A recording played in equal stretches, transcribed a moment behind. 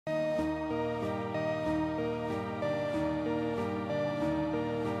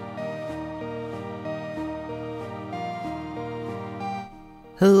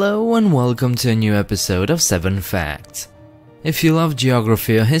Hello and welcome to a new episode of 7 Facts. If you love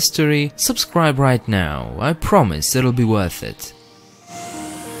geography or history, subscribe right now, I promise it'll be worth it.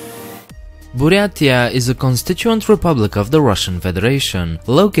 Buryatia is a constituent republic of the Russian Federation,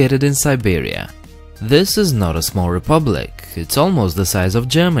 located in Siberia. This is not a small republic, it's almost the size of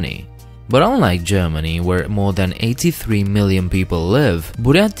Germany. But unlike Germany, where more than 83 million people live,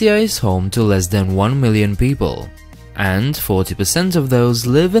 Buryatia is home to less than 1 million people. And 40% of those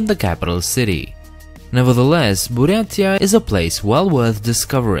live in the capital city. Nevertheless, Buryatia is a place well worth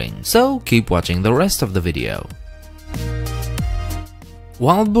discovering, so keep watching the rest of the video.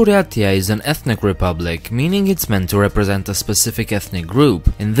 While Buryatia is an ethnic republic, meaning it's meant to represent a specific ethnic group,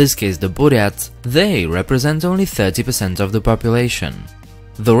 in this case the Buryats, they represent only 30% of the population.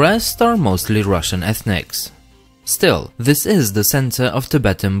 The rest are mostly Russian ethnics. Still, this is the center of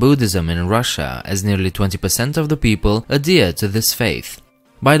Tibetan Buddhism in Russia, as nearly 20% of the people adhere to this faith.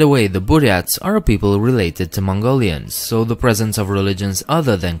 By the way, the Buryats are a people related to Mongolians, so the presence of religions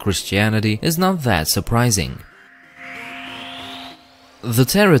other than Christianity is not that surprising. The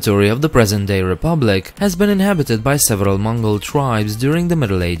territory of the present-day republic has been inhabited by several Mongol tribes during the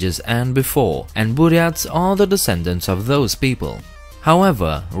Middle Ages and before, and Buryats are the descendants of those people.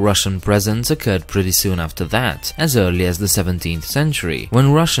 However, Russian presence occurred pretty soon after that, as early as the 17th century,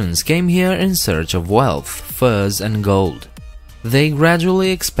 when Russians came here in search of wealth, furs and gold. They gradually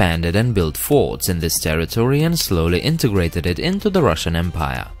expanded and built forts in this territory and slowly integrated it into the Russian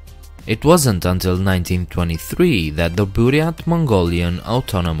Empire. It wasn't until 1923 that the Buryat Mongolian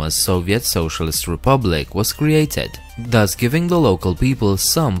Autonomous Soviet Socialist Republic was created, thus giving the local people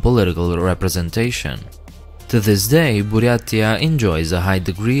some political representation. To this day, Buryatia enjoys a high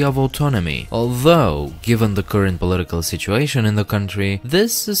degree of autonomy, although, given the current political situation in the country,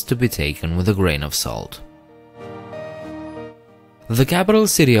 this is to be taken with a grain of salt. The capital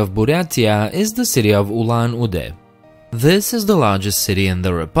city of Buryatia is the city of Ulan-Ude. This is the largest city in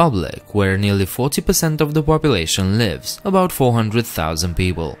the republic, where nearly 40% of the population lives, about 400,000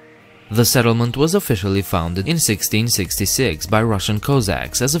 people. The settlement was officially founded in 1666 by Russian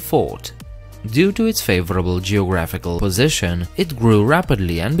Cossacks as a fort. Due to its favorable geographical position, it grew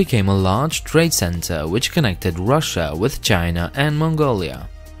rapidly and became a large trade center which connected Russia with China and Mongolia.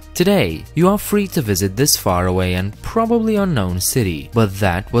 Today, you are free to visit this faraway and probably unknown city, but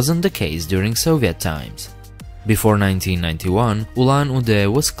that wasn't the case during Soviet times. Before 1991,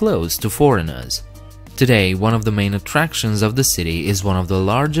 Ulan-Ude was closed to foreigners. Today, one of the main attractions of the city is one of the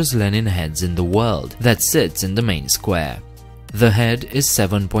largest Lenin heads in the world that sits in the main square. The head is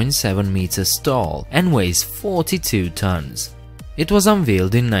 7.7 meters tall and weighs 42 tons. It was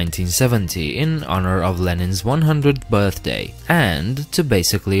unveiled in 1970 in honor of Lenin's 100th birthday and to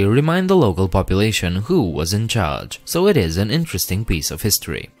basically remind the local population who was in charge, so it is an interesting piece of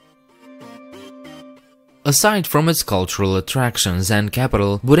history. Aside from its cultural attractions and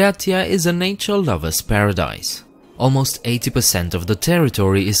capital, Buryatia is a nature lover's paradise. Almost 80% of the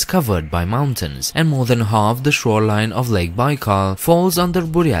territory is covered by mountains, and more than half the shoreline of Lake Baikal falls under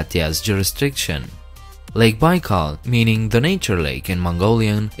Buryatia's jurisdiction. Lake Baikal, meaning the nature lake in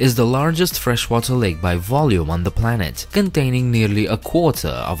Mongolian, is the largest freshwater lake by volume on the planet, containing nearly a quarter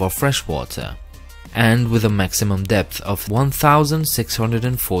of our freshwater. And with a maximum depth of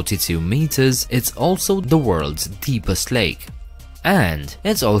 1,642 meters, it's also the world's deepest lake. And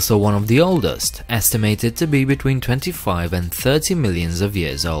it's also one of the oldest, estimated to be between 25 and 30 millions of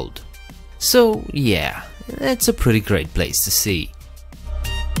years old. So yeah, it's a pretty great place to see.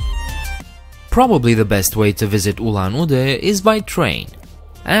 Probably the best way to visit Ulan-Ude is by train.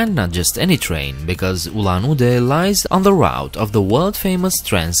 And not just any train, because Ulan-Ude lies on the route of the world-famous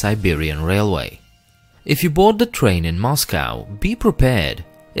Trans-Siberian Railway. If you board the train in Moscow, be prepared.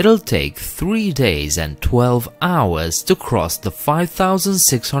 It'll take 3 days and 12 hours to cross the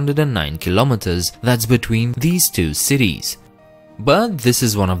 5,609 kilometers that's between these two cities. But this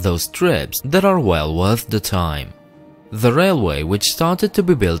is one of those trips that are well worth the time. The railway, which started to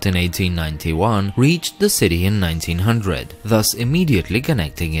be built in 1891, reached the city in 1900, thus immediately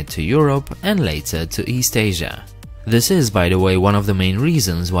connecting it to Europe and later to East Asia. This is, by the way, one of the main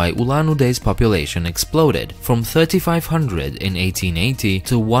reasons why Ulan-Ude's population exploded from 3,500 in 1880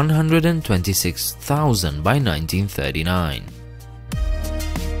 to 126,000 by 1939.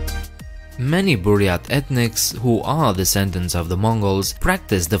 Many Buryat ethnics, who are descendants of the Mongols,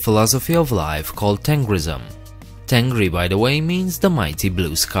 practice the philosophy of life called Tengrism. Tengri, by the way, means the mighty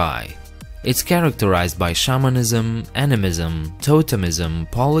blue sky. It's characterized by shamanism, animism, totemism,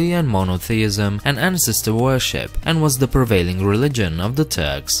 poly and monotheism, and ancestor worship, and was the prevailing religion of the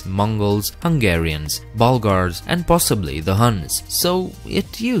Turks, Mongols, Hungarians, Bulgars, and possibly the Huns, so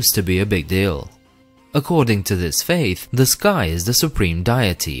it used to be a big deal. According to this faith, the sky is the supreme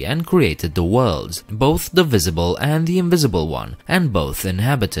deity and created the worlds, both the visible and the invisible one, and both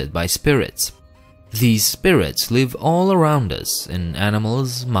inhabited by spirits. These spirits live all around us, in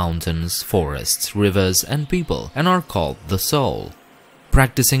animals, mountains, forests, rivers, and people, and are called the soul.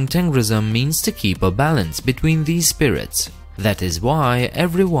 Practicing Tengrism means to keep a balance between these spirits. That is why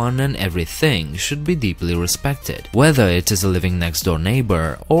everyone and everything should be deeply respected, whether it is a living next-door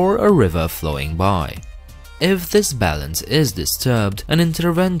neighbor or a river flowing by. If this balance is disturbed, an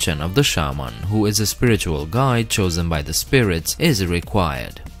intervention of the shaman, who is a spiritual guide chosen by the spirits, is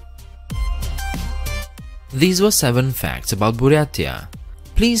required. These were 7 facts about Buryatia.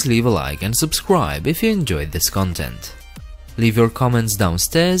 Please leave a like and subscribe if you enjoyed this content. Leave your comments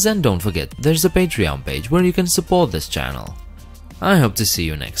downstairs and don't forget there's a Patreon page where you can support this channel. I hope to see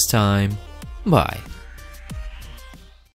you next time. Bye.